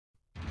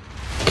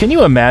Can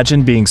you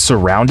imagine being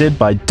surrounded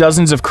by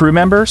dozens of crew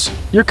members,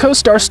 your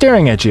co-star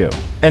staring at you,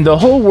 and the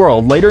whole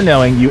world later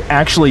knowing you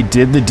actually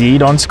did the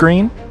deed on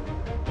screen?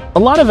 A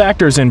lot of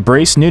actors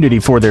embrace nudity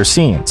for their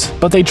scenes,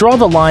 but they draw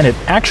the line at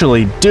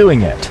actually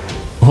doing it.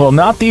 Well,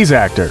 not these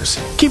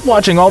actors. Keep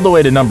watching all the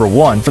way to number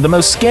 1 for the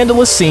most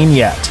scandalous scene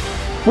yet.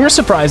 We're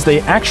surprised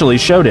they actually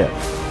showed it.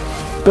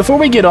 Before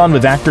we get on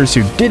with actors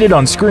who did it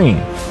on screen,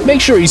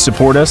 make sure you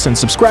support us and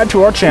subscribe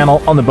to our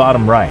channel on the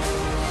bottom right.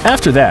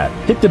 After that,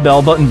 hit the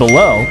bell button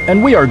below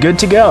and we are good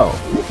to go.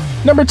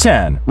 Number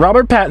 10.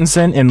 Robert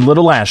Pattinson in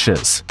Little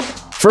Ashes.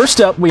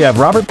 First up, we have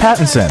Robert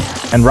Pattinson,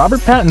 and Robert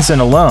Pattinson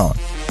alone.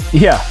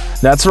 Yeah,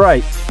 that's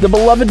right, the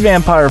beloved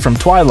vampire from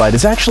Twilight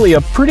is actually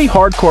a pretty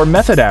hardcore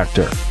method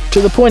actor, to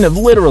the point of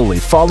literally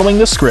following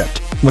the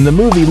script when the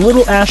movie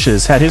Little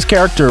Ashes had his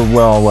character,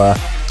 well,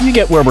 you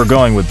get where we're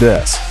going with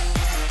this.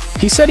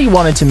 He said he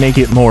wanted to make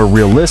it more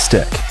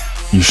realistic.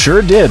 You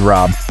sure did,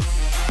 Rob.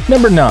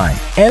 Number 9.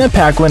 Anna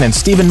Paquin and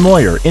Stephen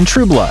Moyer in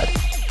True Blood.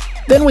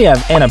 Then we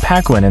have Anna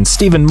Paquin and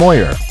Stephen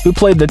Moyer, who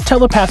played the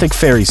telepathic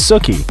fairy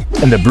Sookie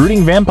and the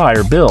brooding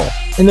vampire Bill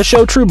in the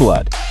show True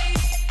Blood.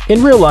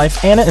 In real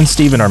life, Anna and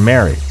Stephen are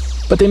married,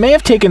 but they may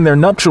have taken their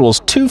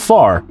nuptials too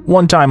far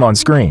one time on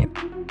screen.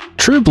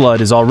 True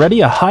Blood is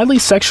already a highly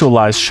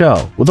sexualized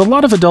show with a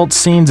lot of adult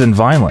scenes and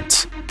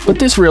violence, but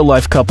this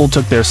real-life couple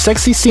took their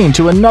sexy scene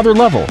to another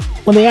level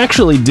when they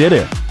actually did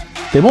it.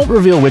 They won't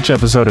reveal which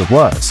episode it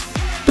was,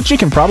 but you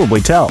can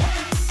probably tell.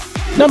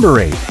 Number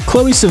 8.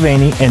 Chloë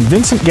Sevigny and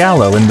Vincent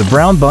Gallo in The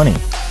Brown Bunny.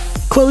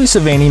 Chloë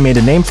Sevigny made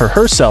a name for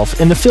herself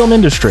in the film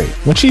industry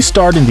when she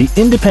starred in the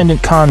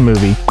independent con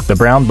movie The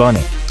Brown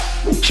Bunny.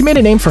 She made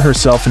a name for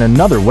herself in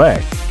another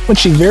way when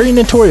she very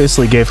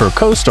notoriously gave her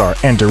co-star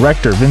and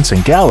director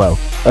Vincent Gallo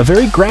a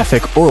very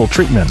graphic oral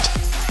treatment.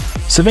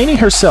 Sevigny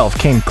herself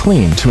came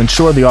clean to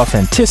ensure the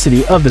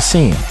authenticity of the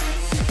scene.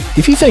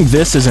 If you think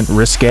this isn't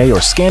risque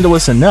or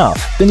scandalous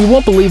enough, then you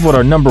won't believe what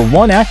our number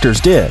 1 actors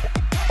did.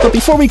 But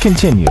before we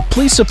continue,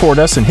 please support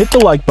us and hit the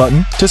like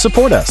button to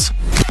support us.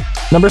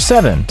 Number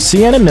 7.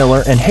 Sienna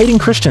Miller and Hayden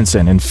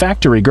Christensen in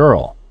Factory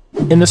Girl.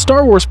 In the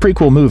Star Wars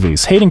prequel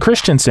movies, Hayden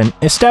Christensen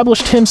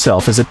established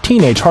himself as a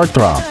teenage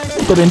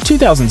heartthrob, but in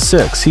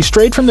 2006 he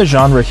strayed from the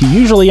genre he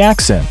usually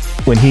acts in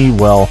when he,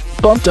 well,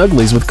 bumped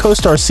uglies with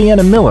co-star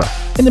Sienna Miller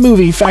in the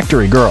movie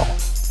Factory Girl.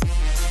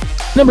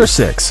 Number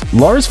 6.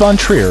 Lars von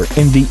Trier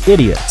in The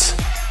Idiots.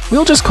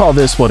 We'll just call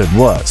this what it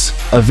was,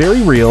 a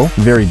very real,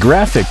 very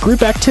graphic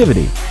group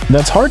activity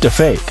that's hard to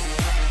fake.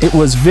 It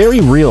was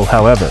very real,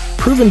 however,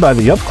 proven by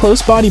the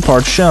up-close body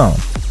parts shown.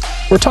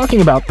 We're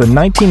talking about the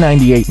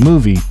 1998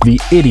 movie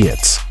The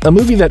Idiots, a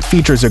movie that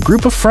features a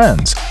group of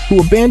friends who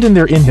abandon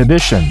their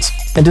inhibitions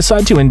and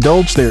decide to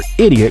indulge their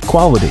idiot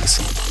qualities.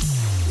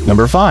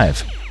 Number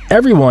 5.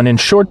 Everyone in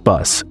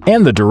Shortbus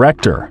and the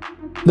director.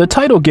 The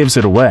title gives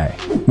it away.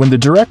 When the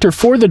director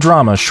for the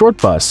drama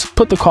Shortbus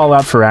put the call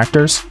out for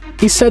actors,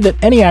 he said that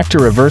any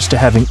actor averse to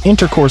having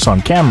intercourse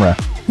on camera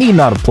need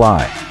not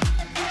apply.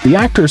 The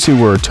actors,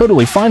 who were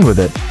totally fine with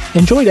it,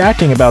 enjoyed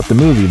acting about the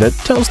movie that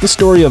tells the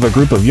story of a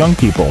group of young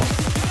people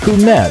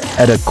who met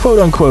at a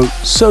quote-unquote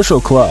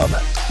social club.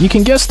 You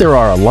can guess there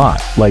are a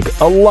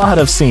lot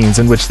of scenes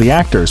in which the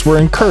actors were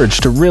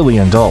encouraged to really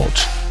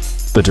indulge.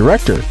 The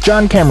director,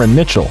 John Cameron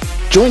Mitchell,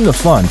 joined the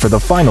fun for the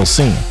final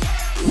scene.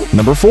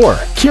 Number 4.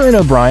 Kieran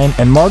O'Brien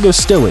and Margo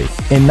Stilley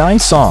in 9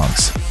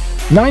 Songs.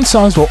 9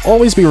 Songs will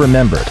always be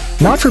remembered,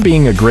 not for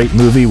being a great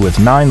movie with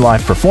 9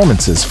 live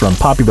performances from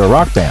popular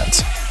rock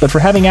bands, but for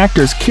having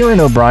actors Kieran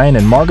O'Brien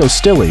and Margo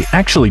Stilley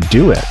actually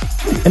do it.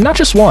 And not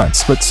just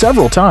once, but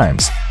several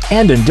times,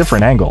 and in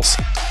different angles.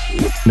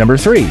 Number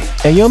 3.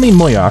 Aomi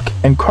Muyock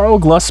and Karl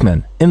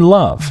Glusman in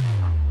Love.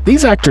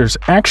 These actors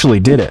actually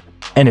did it,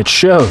 and it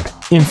showed,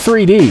 in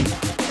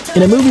 3D.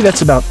 In a movie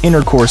that's about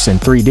intercourse in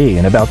 3D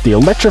and about the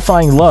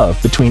electrifying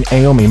love between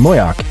Aomi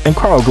Muyock and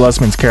Karl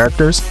Glusman's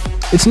characters,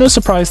 it's no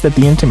surprise that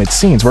the intimate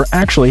scenes were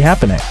actually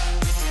happening.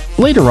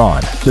 Later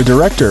on, the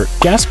director,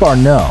 Gaspar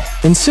Noé,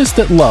 insists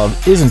that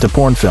Love isn't a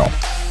porn film.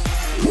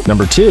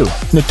 Number 2.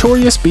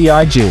 Notorious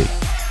B.I.G.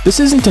 This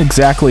isn't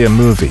exactly a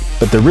movie,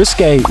 but the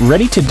risque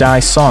Ready to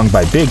Die song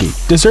by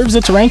Biggie deserves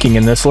its ranking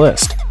in this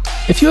list.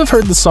 If you have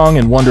heard the song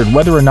and wondered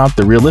whether or not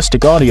the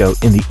realistic audio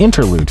in the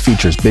interlude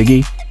features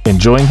Biggie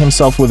enjoying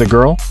himself with a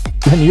girl,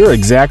 then you're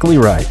exactly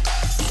right.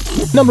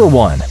 Number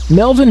 1.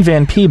 Melvin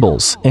Van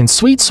Peebles in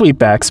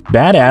Sweetback's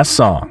Badasssss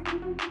song.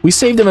 We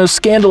saved the most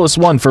scandalous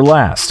one for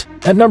last.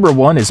 At number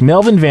 1 is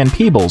Melvin Van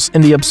Peebles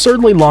in the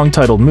absurdly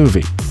long-titled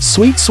movie,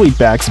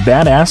 Sweetback's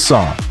Badasssss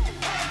song.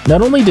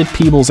 Not only did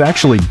Peebles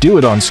actually do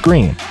it on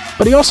screen,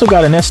 but he also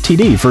got an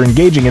STD for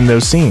engaging in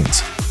those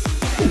scenes.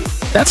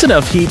 That's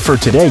enough heat for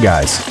today,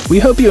 guys. We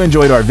hope you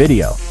enjoyed our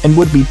video, and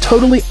would be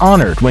totally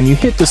honored when you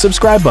hit the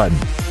subscribe button.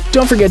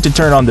 Don't forget to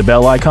turn on the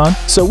bell icon,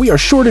 so we are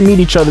sure to meet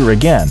each other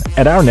again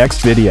at our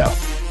next video.